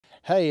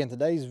Hey, in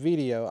today's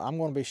video, I'm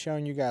going to be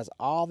showing you guys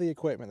all the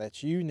equipment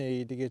that you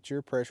need to get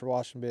your pressure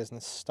washing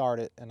business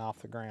started and off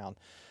the ground.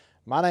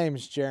 My name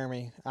is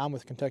Jeremy. I'm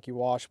with Kentucky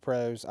Wash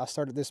Pros. I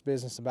started this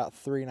business about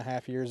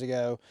 3.5 years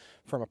ago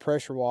from a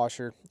pressure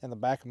washer in the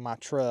back of my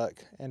truck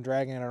and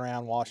dragging it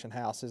around washing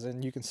houses.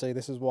 And you can see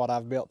this is what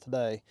I've built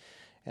today.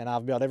 And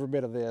I've built every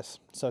bit of this.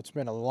 So it's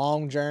been a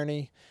long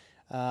journey.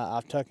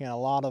 I've taken a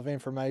lot of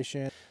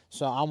information.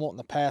 So I'm wanting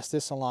to pass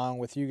this along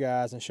with you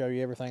guys and show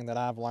you everything that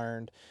I've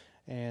learned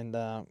and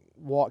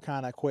what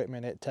kind of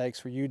equipment it takes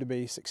for you to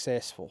be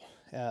successful.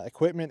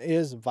 Equipment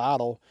is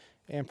vital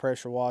in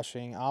pressure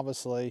washing.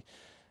 Obviously,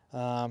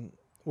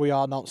 we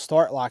all don't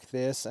start like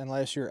this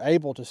unless you're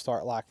able to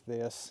start like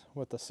this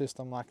with a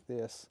system like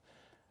this.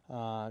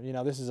 You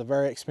know, this is a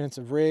very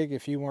expensive rig.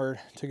 If you were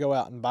to go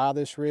out and buy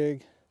this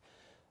rig,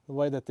 the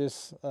way that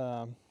this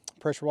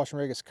pressure washing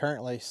rig is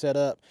currently set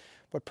up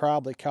would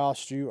probably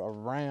cost you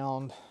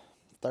around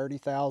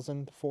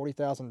 $30,000 to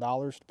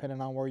 $40,000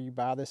 depending on where you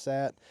buy this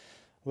at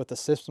with the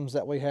systems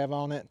that we have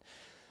on it.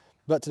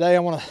 But today I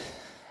want to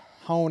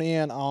hone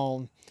in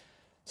on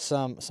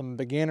some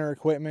beginner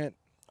equipment,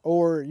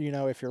 or you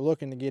know, if you're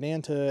looking to get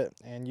into it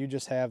and you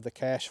just have the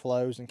cash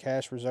flows and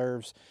cash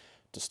reserves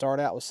to start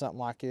out with something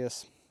like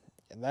this,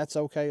 and that's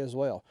okay as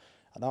well.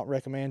 I don't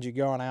recommend you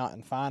going out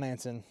and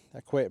financing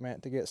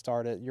equipment to get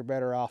started. You're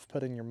better off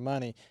putting your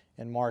money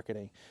in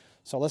marketing.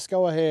 So let's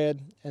go ahead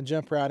and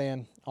jump right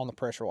in on the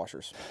pressure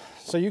washers.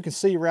 So you can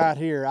see right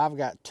here, I've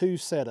got two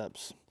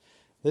setups.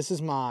 This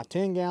is my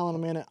 10 gallon a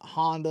minute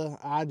Honda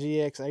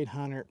IGX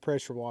 800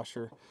 pressure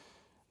washer.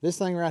 This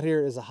thing right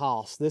here is a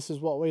Haas. This is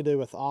what we do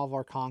with all of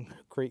our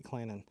concrete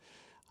cleaning.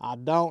 I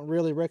don't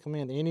really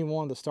recommend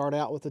anyone to start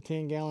out with a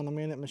 10 gallon a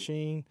minute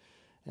machine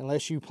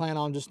unless you plan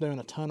on just doing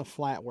a ton of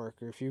flat work,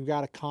 or if you've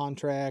got a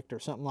contract or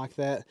something like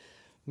that.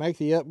 Make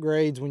the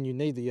upgrades when you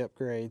need the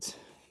upgrades.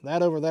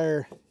 That over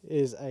there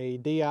is a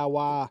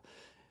DIY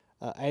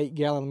 8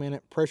 gallon a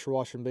minute pressure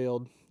washing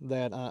build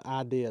that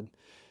I did.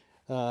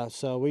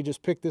 So we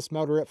just picked this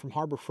motor up from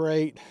Harbor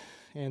Freight,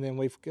 and then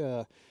we've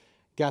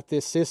got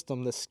this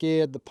system, the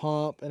skid, the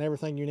pump, and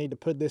everything you need to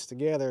put this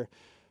together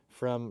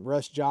from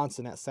Russ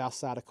Johnson at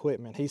Southside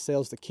Equipment. He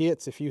sells the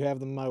kits if you have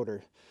the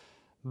motor.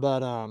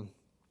 But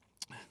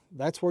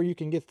that's where you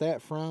can get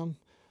that from.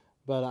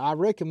 But I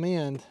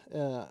recommend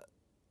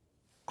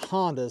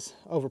Hondas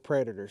over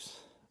Predators.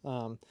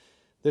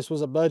 This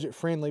was a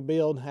budget-friendly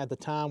build at the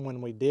time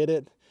when we did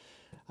it.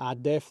 I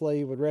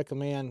definitely would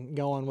recommend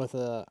going with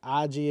a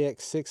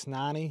IGX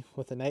 690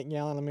 with an 8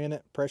 gallon a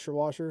minute pressure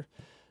washer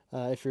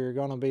if you're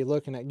going to be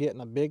looking at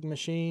getting a big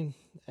machine.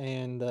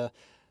 And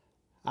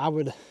I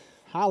would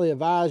highly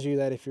advise you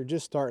that if you're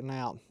just starting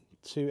out,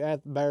 to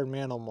at the bare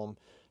minimum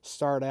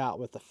start out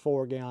with a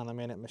 4 gallon a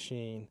minute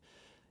machine.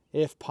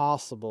 If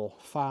possible,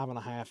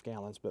 5.5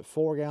 gallons, but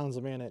 4 gallons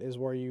a minute is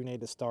where you need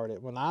to start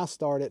it. When I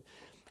started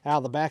out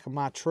of the back of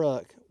my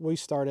truck, we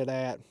started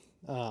at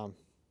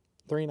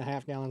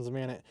 3.5 gallons a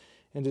minute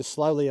and just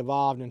slowly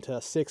evolved into a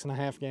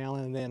 6.5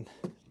 gallon, and then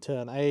to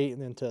an 8,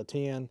 and then to a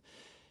 10.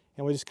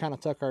 And we just kind of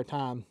took our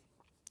time.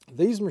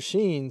 These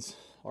machines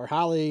are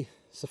highly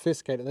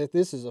sophisticated.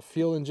 This is a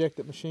fuel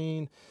injected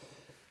machine.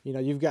 You know,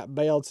 you've got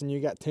belts and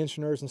you've got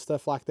tensioners and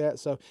stuff like that.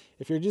 So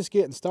if you're just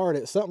getting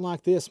started, something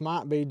like this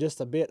might be just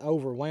a bit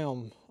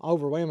overwhelming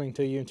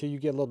to you until you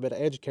get a little bit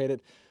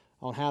educated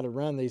on how to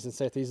run these and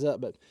set these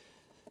up. But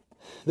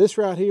this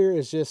right here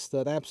is just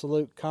an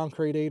absolute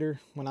concrete eater.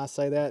 When I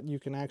say that, you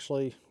can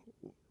actually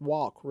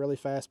walk really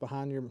fast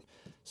behind your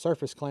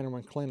surface cleaner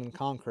when cleaning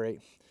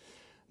concrete.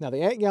 Now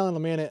the 8 gallon a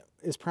minute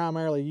is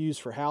primarily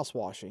used for house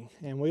washing,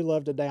 and we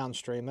love to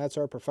downstream. That's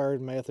our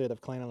preferred method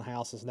of cleaning the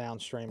house, is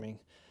downstreaming.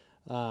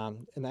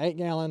 And the 8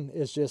 gallon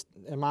is just,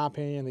 in my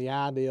opinion, the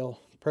ideal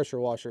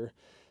pressure washer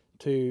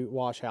to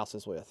wash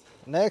houses with.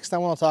 Next, I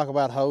want to talk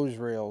about hose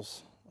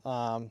reels.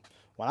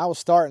 When I was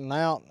starting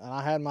out and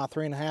I had my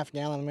 3.5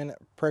 gallon a minute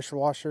pressure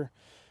washer,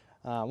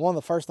 one of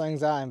the first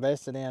things I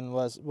invested in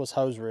was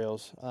hose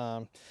reels.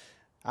 And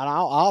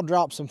I'll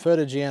drop some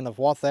footage in of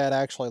what that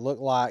actually looked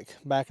like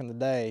back in the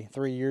day,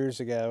 3 years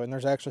ago. And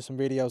there's actually some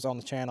videos on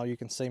the channel. You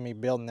can see me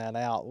building that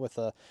out with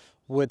a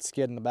wood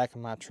skid in the back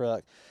of my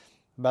truck.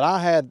 But I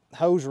had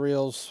hose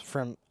reels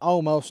from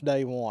almost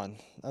day one.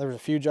 There was a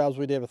few jobs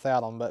we did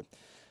without them, but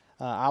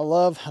I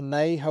love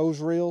Hannay hose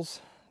reels.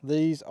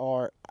 These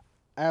are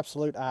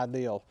absolute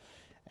ideal.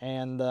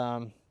 And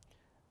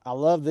I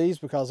love these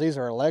because these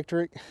are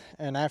electric,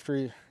 and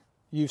after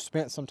you've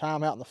spent some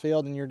time out in the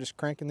field and you're just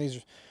cranking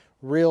these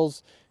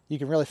reels, you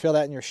can really feel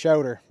that in your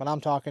shoulder. But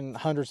I'm talking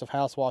hundreds of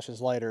house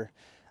washes later.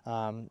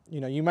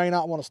 You know, you may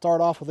not want to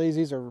start off with these.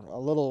 These are a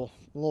little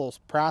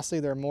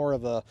pricey. They're more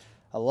of a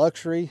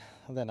luxury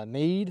than a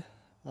need,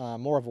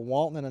 more of a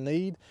want than a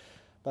need.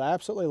 But I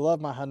absolutely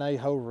love my Hannay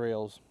hose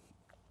reels.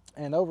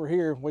 And over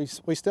here, we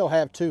still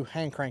have two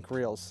hand crank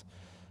reels.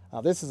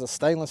 This is a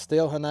stainless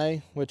steel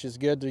Hannay, which is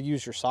good to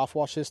use your soft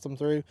wash system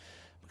through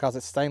because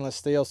it's stainless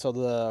steel, so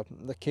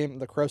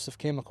the corrosive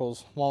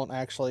chemicals won't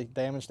actually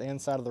damage the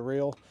inside of the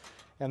reel.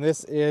 And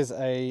this is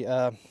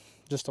a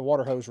just a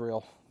water hose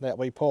reel that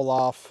we pull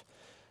off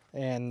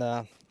and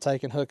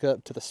take and hook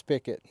up to the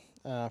spigot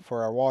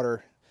for our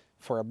water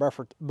for a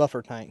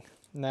buffer tank.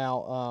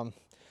 Now,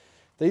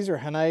 these are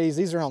Hinaes.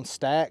 These are on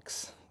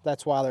stacks.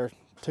 That's why they're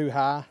too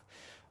high.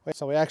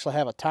 So we actually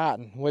have a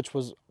Titan, which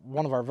was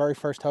one of our very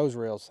first hose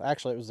reels.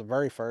 Actually, it was the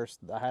very first.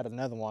 I had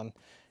another one,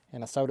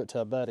 and I sold it to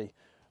a buddy.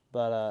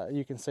 But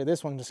you can see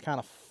this one just kind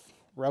of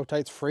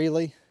rotates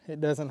freely. It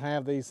doesn't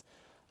have these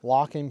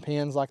locking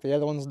pins like the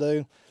other ones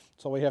do,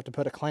 so we have to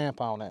put a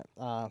clamp on it.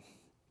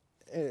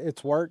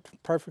 It's worked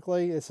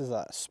perfectly. This is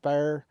a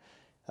spare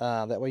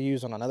that we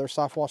use on another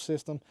soft wash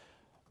system.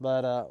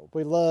 But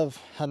we love,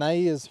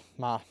 Hinae is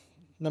my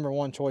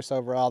 #1 choice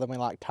overall. Then we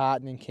like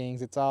Titan and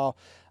Kings. It's all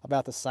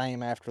about the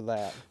same after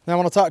that. Now I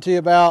want to talk to you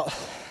about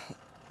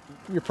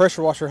your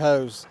pressure washer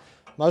hose.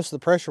 Most of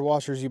the pressure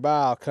washers you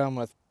buy will come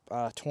with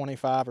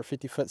 25 or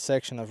 50 foot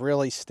section of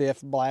really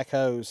stiff black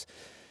hose.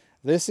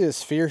 This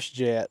is Fierce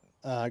Jet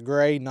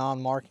gray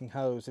non-marking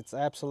hose. It's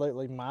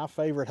absolutely my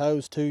favorite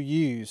hose to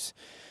use.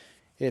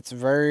 It's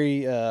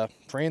very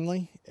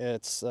friendly.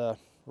 It's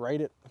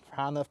rated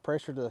high enough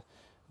pressure to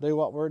do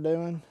what we're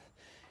doing.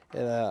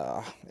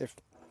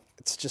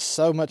 It's just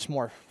so much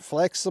more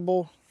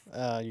flexible.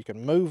 You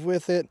can move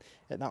with it.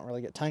 It don't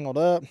really get tangled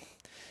up.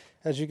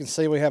 As you can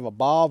see, we have a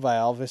ball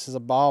valve. This is a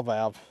ball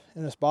valve,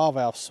 and this ball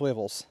valve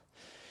swivels.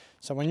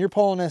 So when you're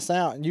pulling this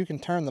out, you can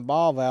turn the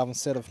ball valve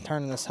instead of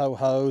turning this whole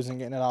hose and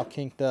getting it all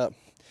kinked up.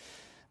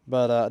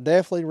 But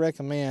definitely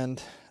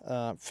recommend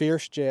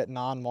Fierce Jet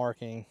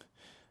non-marking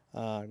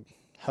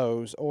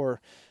hose,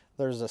 or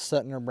there's a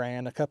Suttner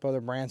brand, a couple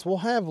other brands. We'll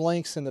have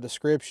links in the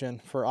description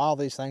for all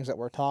these things that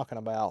we're talking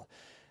about.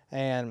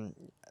 And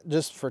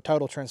just for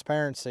total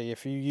transparency,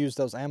 if you use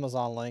those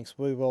Amazon links,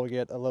 we will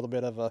get a little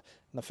bit of an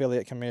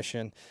affiliate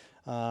commission.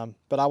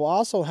 But I will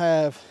also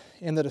have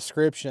in the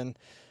description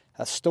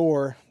a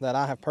store that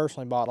I have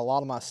personally bought a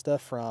lot of my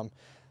stuff from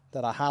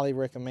that I highly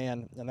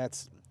recommend, and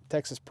that's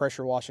Texas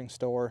Pressure Washing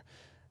Store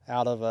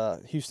out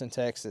of Houston,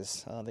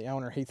 Texas. The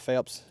owner, Heath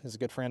Phelps, is a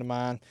good friend of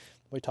mine.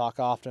 We talk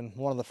often.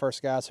 One of the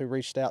first guys who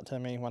reached out to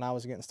me when I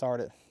was getting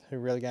started, who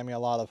really gave me a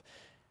lot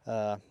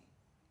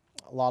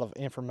of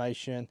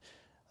information,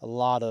 a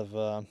lot of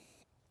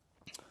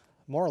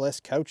more or less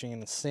coaching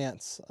in the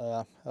sense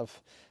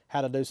of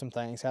how to do some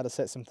things, how to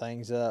set some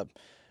things up.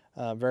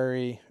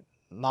 Very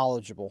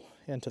knowledgeable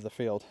into the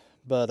field.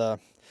 But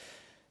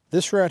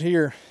this right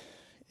here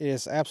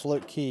is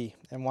absolute key,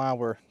 and while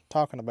we're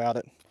talking about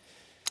it,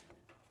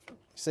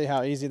 see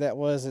how easy that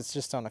was? It's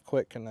just on a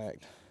quick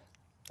connect.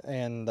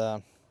 And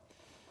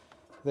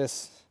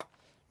this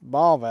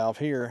ball valve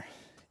here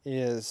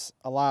is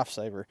a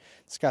lifesaver.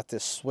 It's got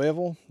this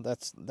swivel.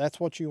 That's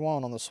what you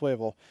want on the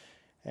swivel.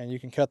 And you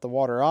can cut the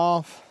water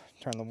off,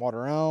 turn the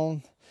water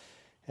on,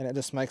 and it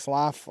just makes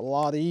life a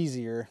lot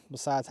easier,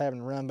 besides having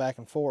to run back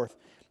and forth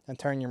and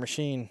turn your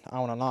machine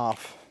on and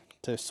off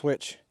to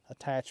switch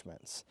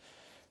attachments.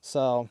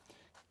 So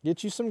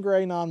get you some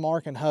gray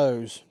non-marking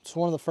hose. It's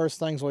one of the first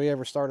things we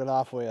ever started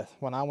off with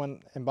when I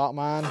went and bought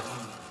mine.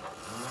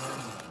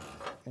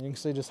 And you can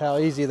see just how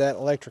easy that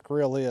electric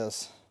reel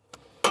is.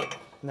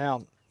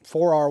 Now,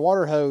 for our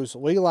water hose,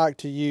 we like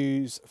to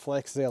use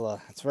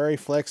Flexzilla. It's very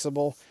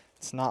flexible.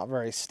 It's not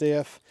very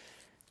stiff.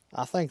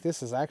 I think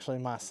this is actually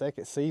my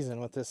second season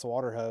with this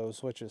water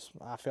hose, which is,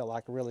 I feel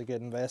like, a really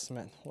good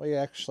investment. We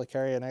actually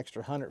carry an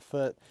extra 100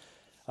 foot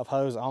of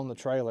hose on the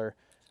trailer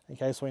in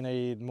case we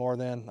need more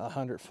than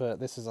 100 foot.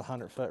 This is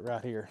 100 foot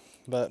right here.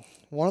 But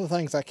one of the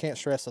things I can't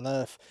stress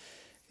enough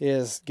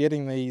is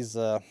getting these,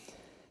 they're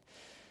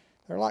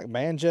like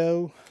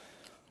banjo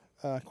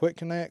quick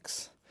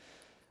connects.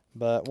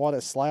 But what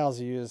it allows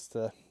you is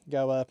to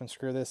go up and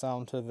screw this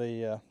onto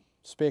the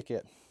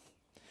spigot.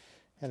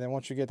 And then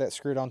once you get that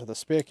screwed onto the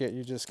spigot,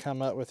 you just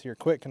come up with your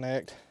quick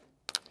connect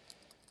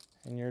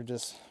and you're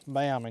just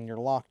bam, and you're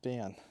locked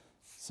in.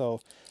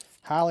 So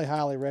highly,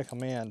 highly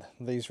recommend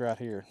these right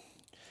here.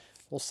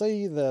 We'll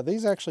see,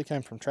 these actually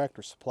came from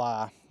Tractor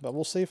Supply, but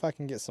we'll see if I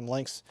can get some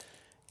links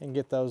and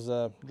get those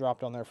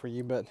dropped on there for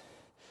you. But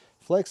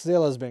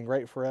Flexzilla has been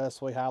great for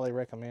us. We highly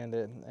recommend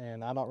it,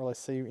 and I don't really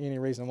see any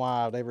reason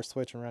why I'd ever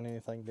switch and run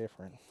anything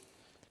different.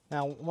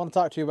 Now, I want to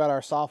talk to you about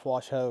our soft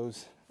wash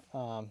hose.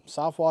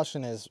 Soft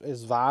washing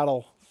is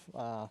vital,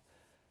 a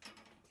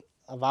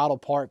vital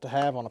part to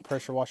have on a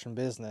pressure washing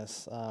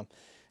business,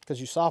 because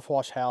you soft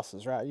wash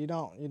houses, right? You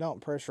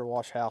don't pressure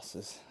wash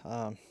houses.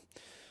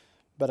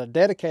 But a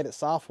dedicated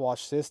soft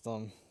wash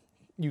system,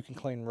 you can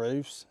clean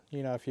roofs.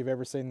 You know, if you've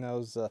ever seen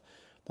those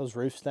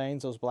roof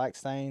stains, those black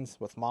stains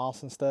with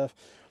moss and stuff,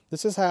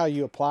 this is how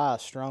you apply a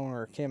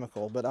stronger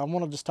chemical. But I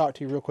want to just talk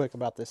to you real quick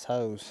about this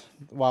hose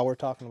while we're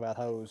talking about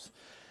hose.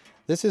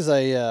 This is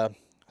a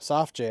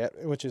Soft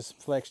Jet, which is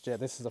Flex Jet.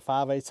 This is a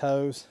 5/8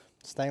 hose,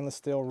 stainless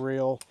steel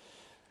reel,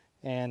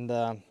 and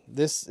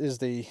this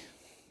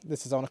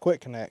is on a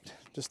quick connect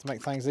just to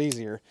make things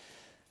easier.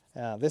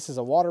 This is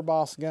a Water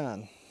Boss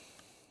gun.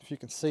 If you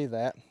can see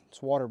that,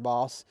 it's Water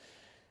Boss.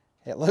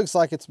 It looks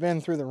like it's been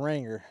through the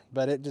ringer,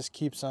 but it just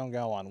keeps on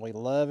going. We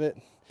love it.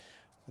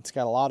 It's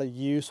got a lot of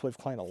use. We've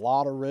cleaned a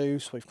lot of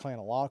roofs. We've cleaned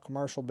a lot of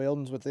commercial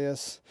buildings with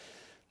this.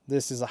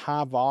 This is a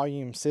high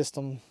volume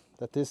system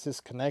that this is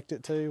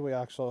connected to. We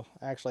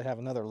actually have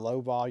another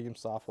low volume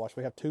soft wash.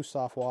 We have 2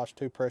 soft wash,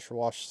 2 pressure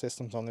wash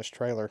systems on this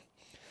trailer.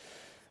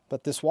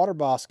 But this Water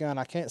Boss gun,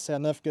 I can't say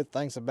enough good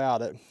things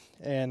about it.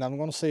 And I'm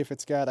going to see if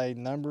it's got a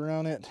number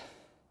on it.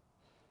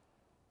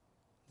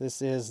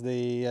 This is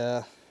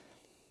the,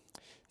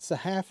 it's a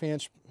 1/2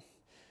 inch,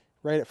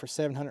 rated for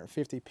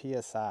 750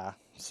 PSI.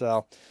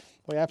 So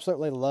we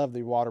absolutely love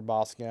the Water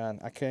Boss gun.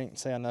 I can't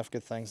say enough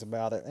good things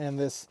about it. And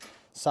this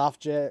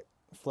SoftJet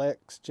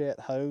Flex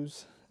Jet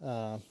hose,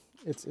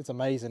 it's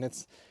amazing.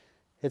 It's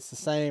the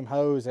same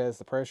hose as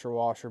the pressure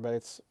washer, but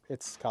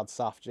it's called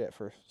SoftJet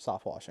for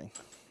soft washing.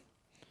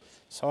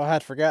 So I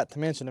had forgot to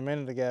mention a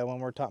minute ago when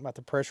we were talking about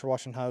the pressure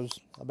washing hose,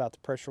 about the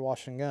pressure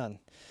washing gun.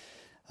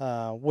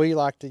 We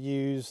like to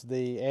use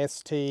the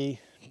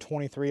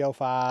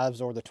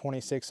ST2305s or the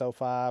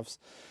 2605s.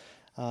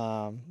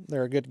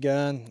 They're a good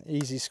gun,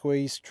 easy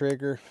squeeze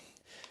trigger.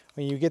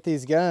 When you get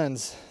these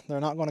guns, they're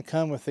not going to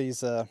come with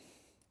these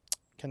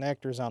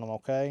connectors on them,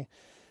 okay?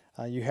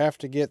 You have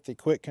to get the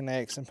quick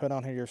connects and put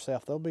on here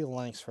yourself. There'll be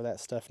links for that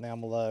stuff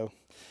down below.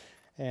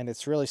 And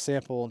it's really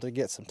simple to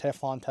get some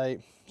Teflon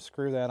tape,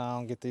 screw that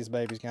on, get these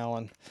babies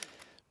going.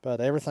 But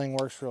everything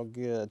works real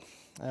good.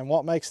 And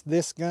what makes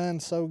this gun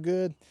so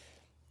good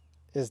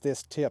is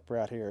this tip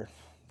right here.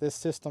 This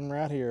system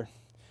right here,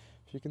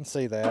 if you can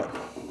see that,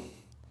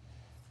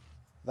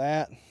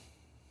 that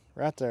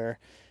right there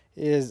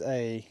is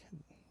a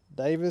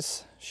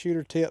Davis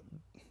shooter tip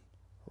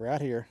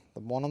right here, the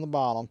one on the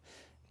bottom,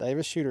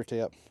 Davis shooter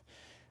tip.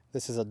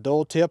 This is a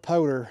dual tip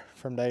holder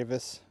from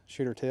Davis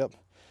shooter tip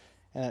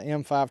and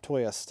an M5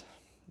 twist.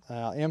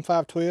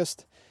 M5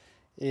 twist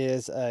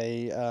is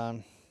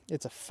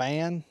it's a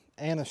fan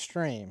and a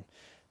stream,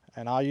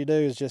 and all you do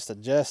is just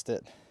adjust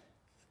it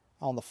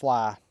on the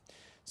fly.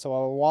 So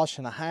while we're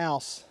washing a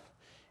house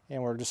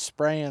and we're just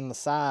spraying the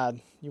side,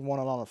 you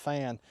want it on a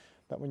fan,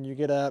 but when you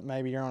get up,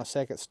 maybe you're on a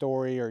 2nd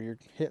story or you're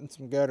hitting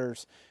some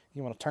gutters,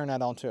 you want to turn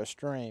that onto a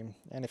stream.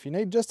 And if you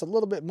need just a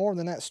little bit more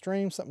than that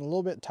stream, something a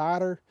little bit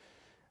tighter,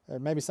 or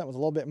maybe something with a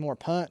little bit more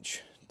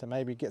punch to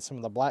maybe get some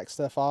of the black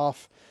stuff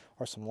off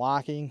or some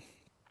locking,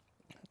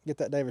 get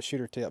that Davis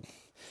shooter tip.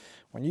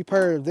 When you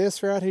pair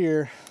this right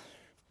here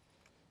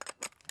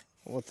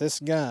with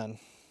this gun,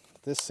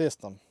 this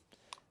system,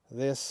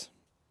 this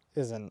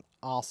is an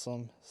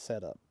awesome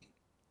setup.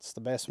 It's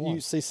the best one.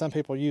 You see some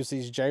people use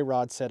these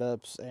J-Rod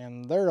setups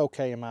and they're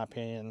okay in my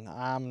opinion.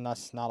 I'm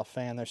not a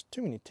fan. There's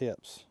too many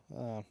tips.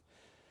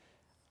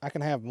 I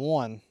can have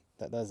one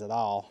that does it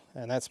all,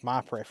 and that's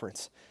my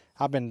preference.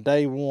 I've been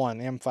day one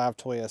M5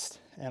 twist,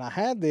 and I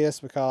had this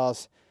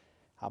because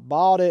I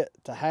bought it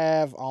to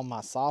have on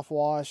my soft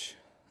wash,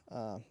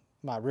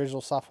 my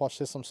original soft wash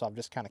system, so I've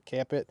just kind of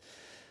kept it.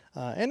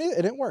 And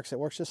it works. It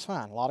works just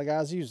fine. A lot of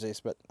guys use this,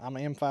 but I'm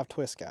an M5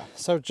 twist guy.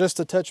 So just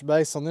to touch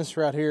base on this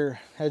right here,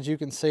 as you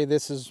can see,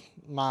 this is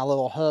my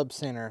little hub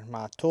center,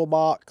 my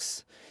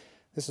toolbox.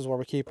 This is where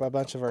we keep a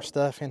bunch of our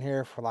stuff in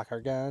here for like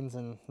our guns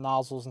and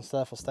nozzles and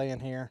stuff will stay in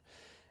here.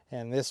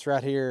 And this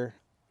right here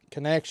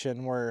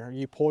connection where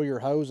you pull your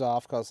hose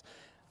off, because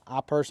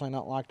I personally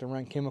don't like to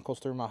run chemicals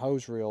through my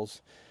hose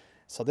reels.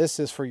 So this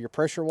is for your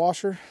pressure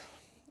washer,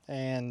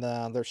 and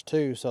there's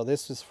 2. So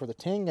this is for the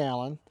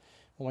 10-gallon.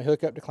 When we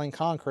hook up to clean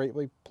concrete,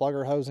 we plug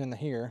our hose into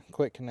here,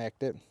 quick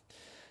connect it,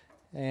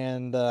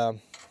 and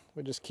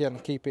we just kind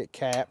of keep it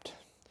capped.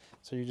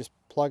 So you just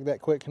plug that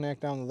quick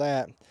connect onto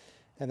that,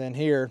 and then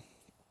here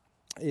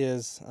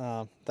is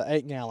the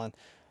 8-gallon.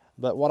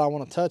 But what I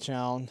want to touch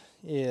on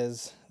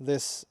is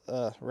this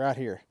right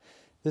here.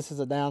 This is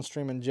a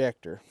downstream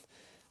injector.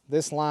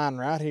 This line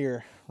right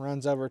here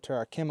runs over to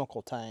our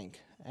chemical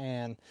tank,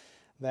 and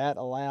that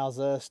allows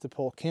us to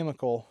pull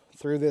chemical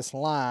through this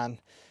line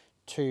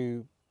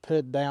to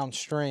put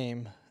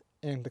downstream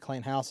into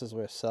clean houses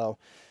with. So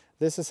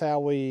this is how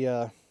we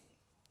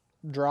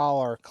draw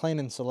our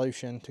cleaning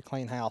solution to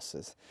clean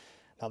houses.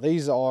 Now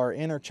these are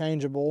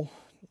interchangeable.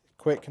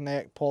 Quick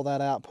connect, pull that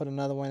out, put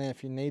another one in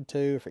if you need to,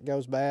 if it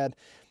goes bad.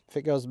 If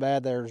it goes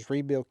bad, there's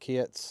rebuild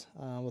kits.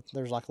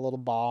 There's like a little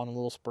ball and a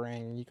little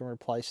spring, and you can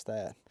replace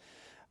that.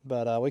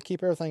 But we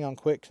keep everything on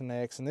quick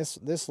connects, and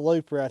this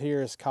loop right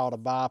here is called a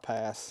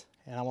bypass,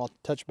 and I want to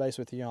touch base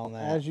with you on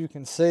that. As you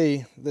can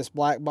see, this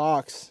black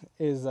box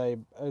is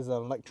an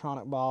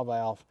electronic ball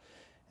valve,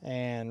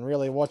 and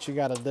really what you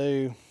got to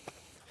do,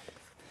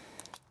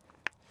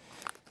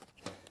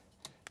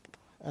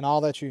 and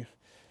all that you,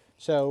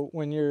 so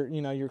when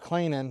you're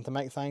cleaning, to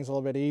make things a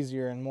little bit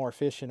easier and more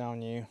efficient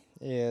on you,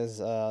 is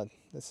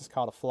this is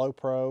called a Flow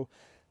Pro.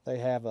 They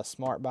have a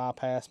smart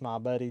bypass. My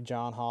buddy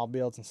John Hall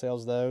builds and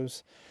sells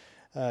those.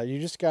 You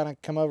just gotta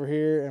come over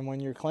here, and when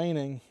you're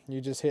cleaning,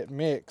 you just hit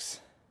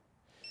mix,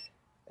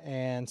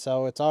 and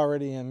so it's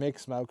already in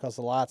mix mode because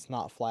the light's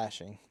not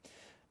flashing.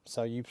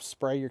 So you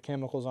spray your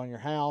chemicals on your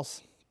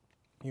house.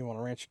 You want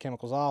to rinse your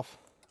chemicals off.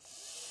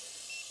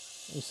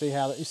 You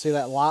see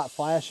that light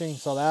flashing?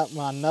 So that,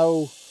 when I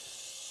know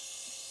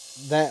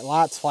that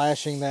light's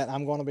flashing that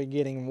I'm going to be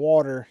getting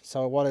water.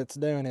 So what it's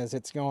doing is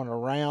it's going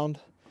around,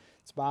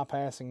 it's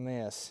bypassing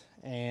this.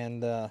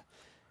 And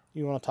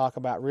you want to talk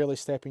about really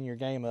stepping your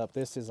game up.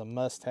 This is a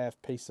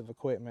must-have piece of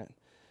equipment,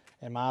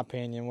 in my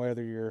opinion,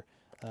 whether you're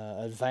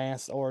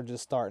advanced or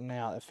just starting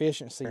out.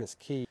 Efficiency is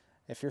key.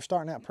 If you're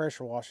starting out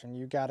pressure washing,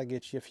 you got to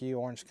get you a few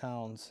orange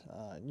cones.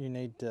 You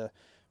need to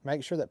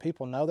make sure that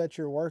people know that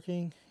you're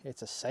working.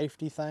 It's a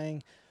safety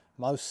thing.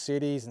 Most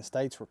cities and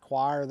states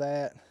require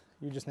that.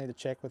 You just need to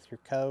check with your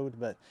code,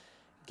 but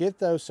get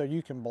those so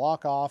you can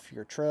block off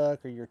your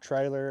truck or your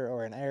trailer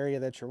or an area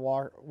that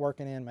you're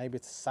working in. Maybe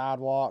it's a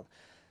sidewalk.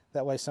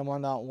 That way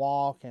someone don't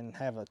walk and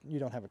you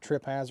don't have a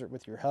trip hazard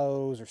with your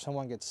hose, or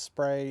someone gets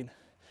sprayed.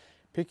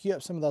 Pick you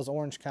up some of those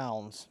orange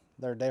cones.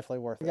 They're definitely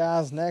worth it.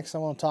 Guys, next I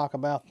want to talk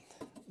about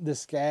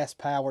this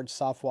gas-powered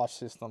soft wash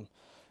system,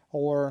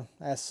 or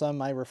as some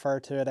may refer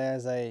to it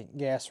as a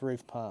gas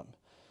roof pump.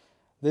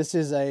 This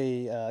is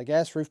a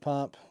gas roof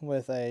pump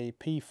with a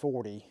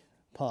P40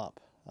 pump.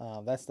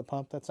 That's the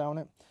pump that's on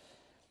it.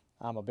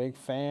 I'm a big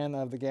fan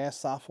of the gas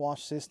soft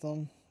wash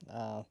system.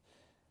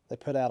 They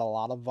put out a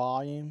lot of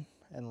volume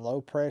and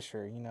low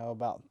pressure, you know,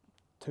 about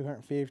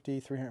 250,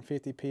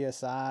 350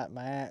 PSI at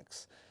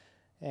max,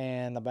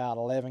 and about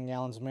 11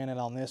 gallons a minute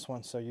on this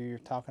one. So you're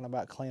talking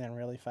about cleaning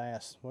really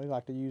fast. We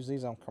like to use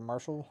these on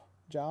commercial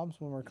jobs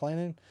when we're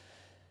cleaning.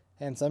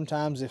 And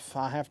sometimes if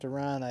I have to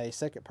run a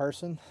second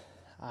person,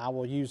 I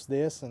will use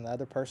this, and the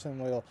other person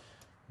will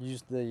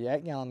use the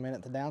 8 gallon a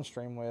minute to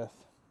downstream with.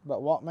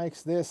 But what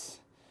makes this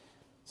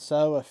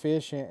so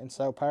efficient and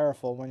so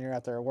powerful when you're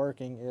out there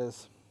working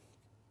is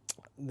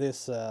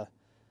this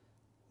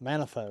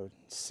manifold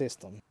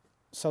system.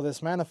 So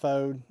this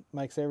manifold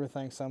makes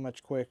everything so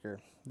much quicker.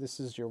 This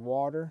is your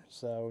water,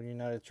 so you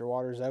know that your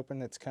water is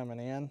open, it's coming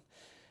in,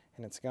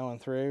 and it's going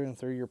through and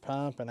through your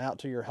pump and out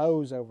to your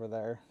hose over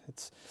there.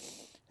 It's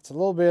a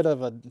little bit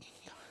of a,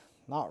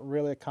 not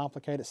really a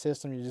complicated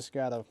system. You just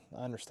got to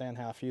understand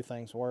how a few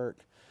things work.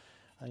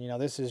 You know,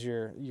 this is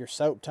your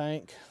soap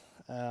tank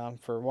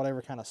for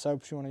whatever kind of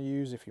soaps you want to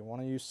use, if you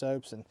want to use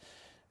soaps. And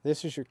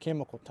this is your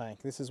chemical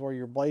tank. This is where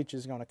your bleach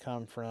is going to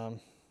come from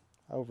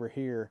over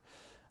here.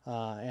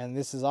 And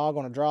this is all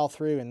going to draw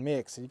through and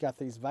mix. You got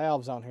these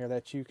valves on here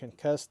that you can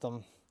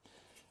custom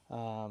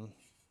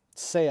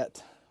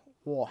set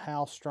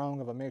how strong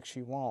of a mix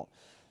you want.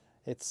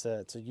 It's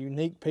a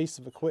unique piece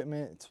of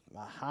equipment.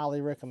 I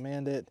highly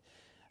recommend it.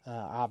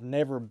 I've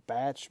never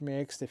batch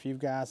mixed. If you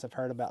guys have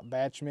heard about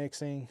batch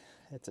mixing,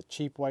 it's a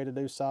cheap way to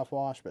do soft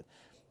wash, but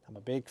I'm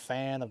a big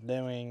fan of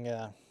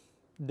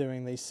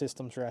doing these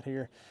systems right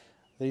here.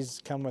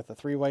 These come with a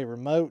 3-way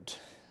remote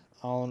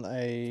on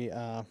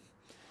a,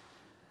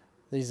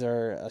 these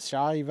are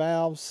Asahi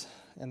valves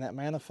in that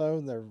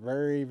manifold. They're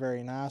very,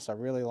 very nice. I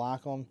really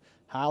like them.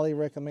 Highly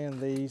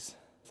recommend these.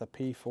 It's a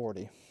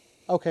P40.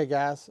 Okay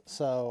guys,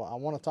 so I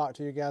want to talk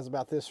to you guys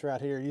about this right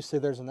here. You see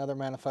there's another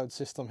manifold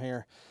system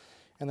here,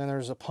 and then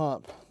there's a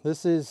pump.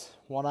 This is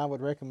what I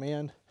would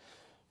recommend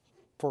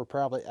for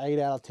probably 8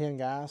 out of 10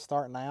 guys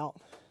starting out.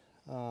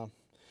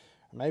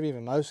 Maybe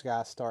even most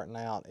guys starting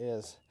out,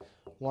 is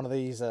one of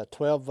these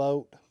 12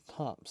 volt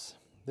pumps.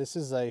 This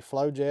is a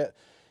FlowJet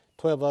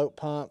 12 volt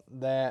pump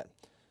that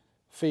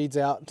feeds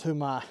out to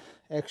my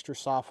extra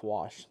soft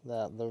wash,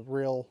 the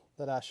reel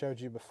that I showed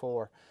you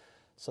before.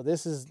 So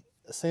this is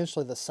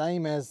essentially the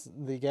same as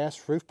the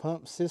gas roof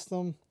pump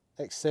system,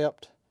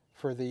 except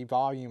for the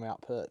volume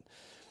output.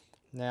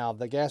 Now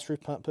the gas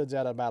roof pump puts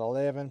out about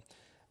 11.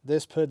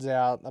 This puts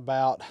out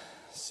about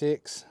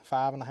 6,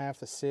 5.5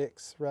 to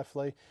 6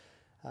 roughly.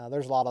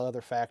 There's a lot of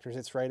other factors.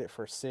 It's rated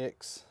for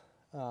 6,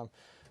 but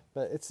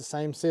it's the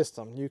same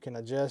system. You can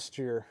adjust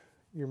your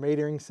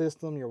metering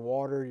system, your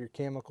water, your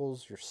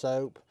chemicals, your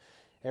soap.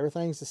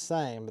 Everything's the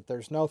same, but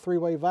there's no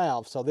 3-way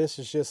valve. So this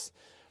is just,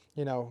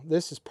 you know,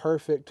 this is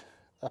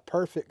a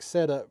perfect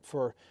setup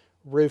for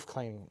roof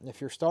cleaning.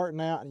 If you're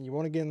starting out and you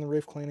want to get in the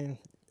roof cleaning,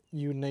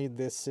 you need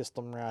this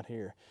system right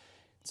here.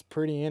 It's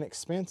pretty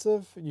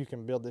inexpensive. You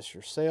can build this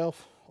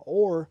yourself,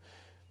 or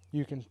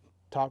you can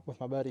talk with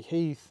my buddy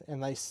Heath,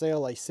 and they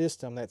sell a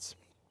system that's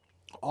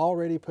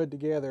already put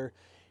together,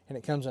 and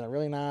it comes in a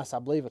really nice, I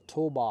believe, a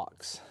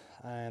toolbox.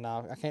 And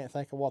I can't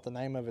think of what the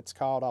name of it's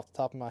called off the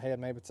top of my head.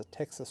 Maybe it's a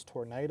Texas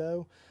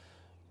Tornado,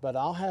 but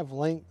I'll have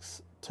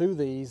links to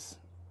these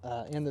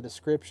in the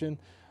description,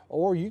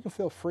 or you can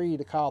feel free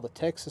to call the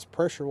Texas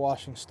Pressure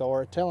Washing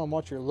Store. Tell them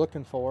what you're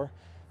looking for.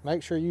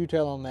 Make sure you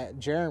tell them that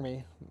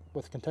Jeremy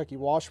with Kentucky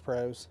Wash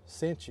Pros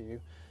sent you,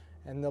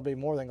 and they'll be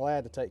more than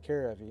glad to take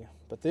care of you.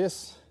 But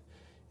this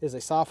is a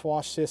soft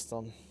wash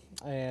system,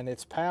 and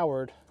it's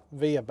powered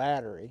via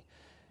battery.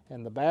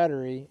 And the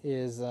battery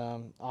is,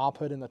 I'll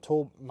put in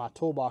my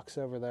toolbox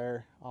over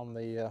there on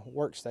the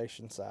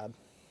workstation side.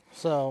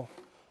 So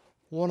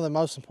one of the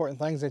most important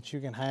things that you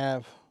can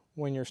have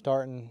when you're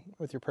starting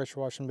with your pressure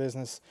washing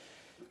business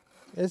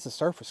is a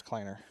surface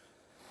cleaner.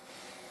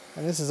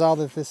 And this is all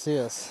that this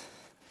is.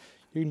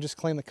 You can just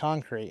clean the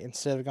concrete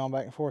instead of going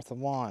back and forth with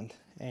the wand,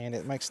 and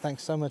it makes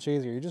things so much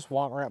easier. You just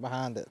walk right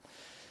behind it.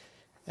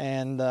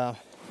 And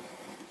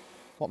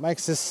What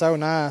makes this so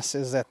nice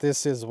is that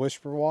this is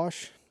Whisper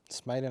Wash.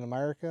 It's made in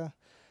America.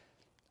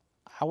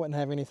 I wouldn't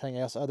have anything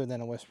else other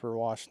than a Whisper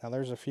Wash. Now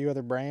there's a few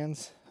other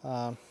brands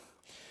that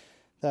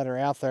are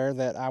out there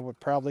that I would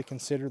probably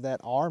consider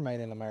that are made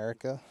in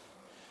America.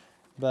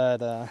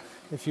 But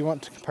if you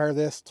want to compare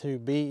this to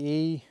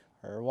BE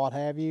or what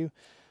have you,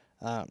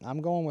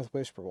 I'm going with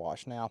Whisper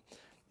Wash. Now,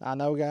 I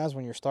know guys,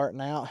 when you're starting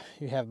out,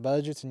 you have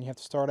budgets and you have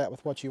to start out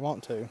with what you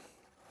want to.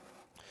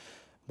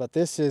 But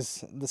this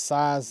is the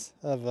size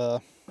of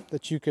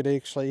that you could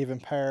actually even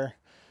pair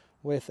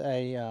with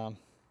a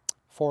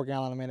 4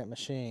 gallon a minute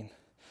machine.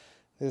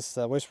 This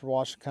Whisper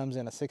Wash comes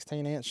in a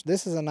 16 inch.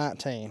 This is a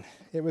 19.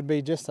 It would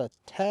be just a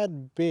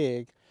tad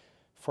big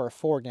for a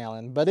 4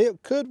 gallon, but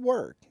it could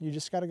work. You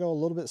just got to go a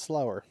little bit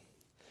slower.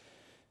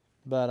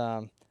 But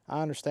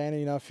I understand,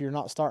 you know, if you're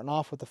not starting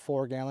off with a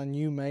 4 gallon,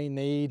 you may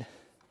need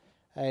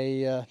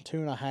a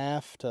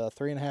 2.5 to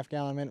 3.5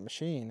 gallon a minute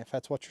machine. If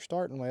that's what you're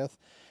starting with,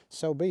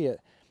 so be it.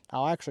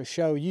 I'll actually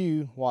show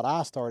you what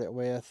I started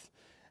with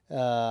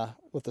the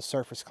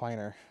surface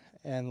cleaner,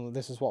 and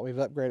this is what we've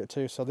upgraded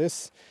to. So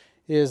this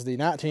is the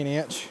 19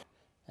 inch,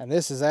 and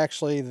this is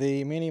actually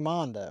the Mini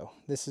Mondo.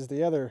 This is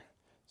the other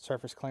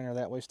surface cleaner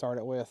that we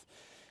started with.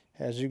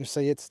 As you can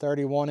see, it's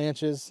 31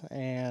 inches,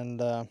 and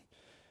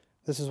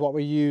this is what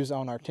we use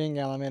on our 10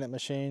 gallon a minute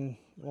machine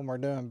when we're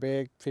doing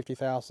big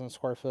 50,000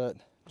 square foot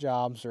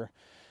jobs, or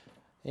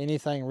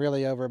anything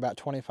really over about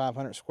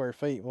 2,500 square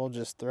feet. We'll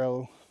just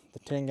throw the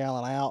 10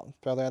 gallon out,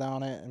 throw that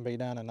on it, and be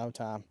done in no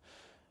time.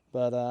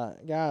 But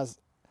guys,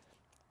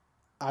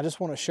 I just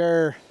want to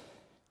share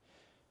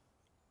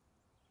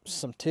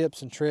some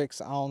tips and tricks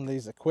on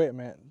these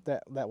equipment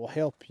that will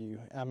help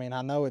you. I mean,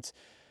 I know it's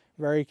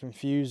very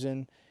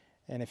confusing,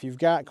 and if you've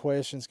got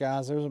questions,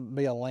 guys, there'll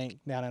be a link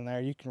down in there.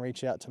 You can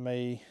reach out to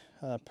me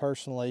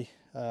personally.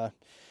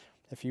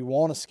 If you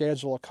want to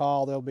schedule a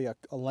call, there'll be a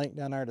link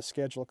down there to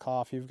schedule a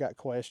call if you've got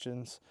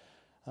questions.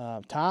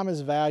 Time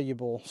is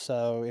valuable,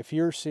 so if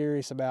you're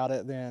serious about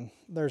it, then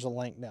there's a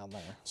link down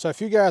there. So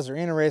if you guys are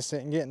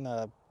interested in getting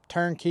a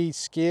turnkey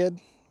skid,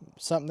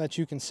 something that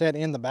you can set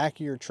in the back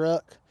of your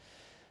truck,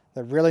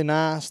 they're really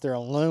nice. They're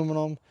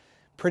aluminum.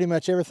 Pretty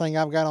much everything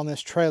I've got on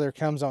this trailer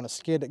comes on a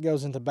skid that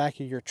goes in the back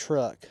of your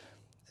truck.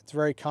 It's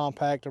very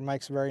compact. It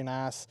makes a very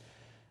nice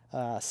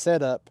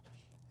setup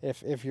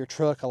if your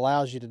truck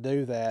allows you to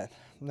do that.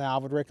 Now, I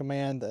would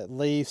recommend at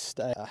least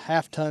a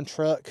half-ton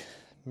truck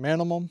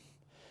minimum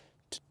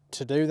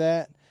to do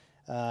that,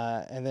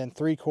 and then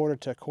 3/4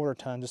 to 1/4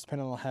 ton, just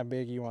depending on how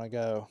big you want to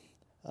go.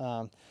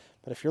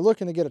 But if you're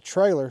looking to get a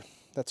trailer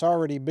that's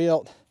already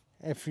built,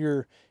 if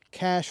you're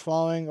cash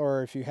flowing,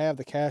 or if you have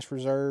the cash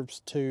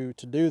reserves to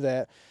do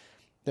that,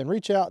 then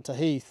reach out to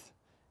Heath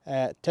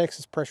at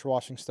Texas Pressure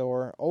Washing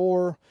Store,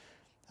 or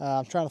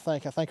I'm trying to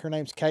think, I think her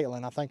name's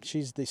Caitlin. I think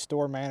she's the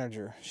store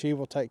manager. She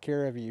will take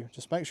care of you.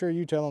 Just make sure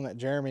you tell them that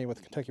Jeremy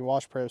with Kentucky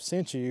Wash Pro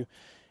sent you,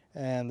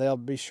 and they'll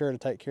be sure to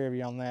take care of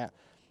you on that.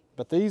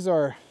 But these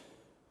are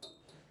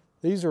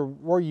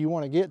where you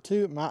want to get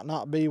to. It might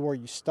not be where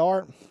you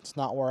start. It's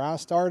not where I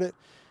started.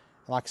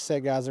 Like I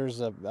said, guys, there's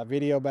a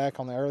video back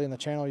on the early in the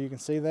channel. You can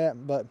see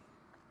that. But,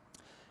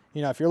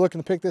 you know, if you're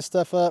looking to pick this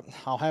stuff up,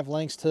 I'll have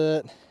links to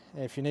it.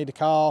 If you need to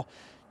call,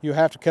 you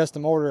have to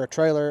custom order a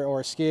trailer or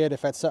a skid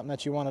if that's something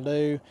that you want to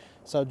do.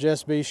 So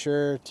just be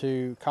sure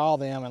to call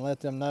them and let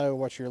them know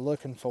what you're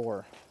looking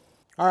for.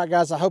 All right,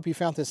 guys, I hope you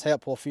found this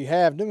helpful. If you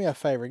have, do me a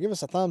favor. Give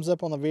us a thumbs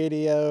up on the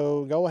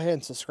video. Go ahead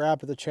and subscribe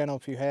to the channel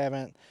if you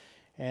haven't.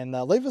 And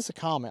leave us a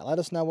comment. Let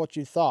us know what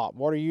you thought.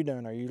 What are you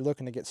doing? Are you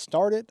looking to get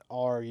started?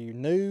 Are you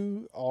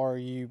new? Are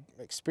you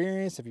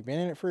experienced? Have you been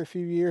in it for a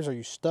few years? Are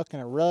you stuck in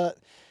a rut?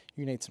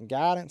 You need some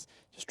guidance?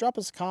 Just drop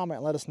us a comment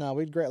and let us know.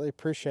 We'd greatly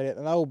appreciate it.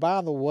 And oh,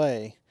 by the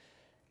way,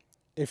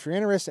 if you're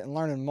interested in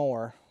learning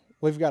more,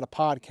 we've got a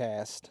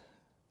podcast.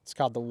 It's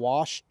called the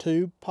Wash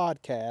Tube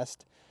Podcast.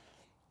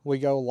 We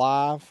go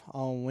live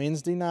on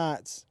Wednesday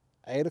nights,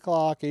 8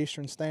 o'clock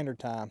Eastern Standard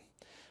Time.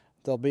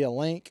 There'll be a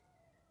link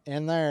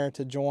in there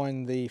to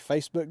join the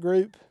Facebook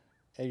group.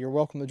 You're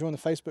welcome to join the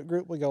Facebook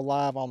group. We go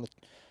live on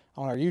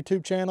our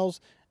YouTube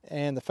channels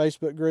and the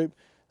Facebook group.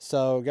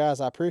 So guys,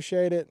 I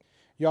appreciate it.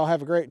 Y'all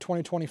have a great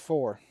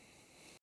 2024.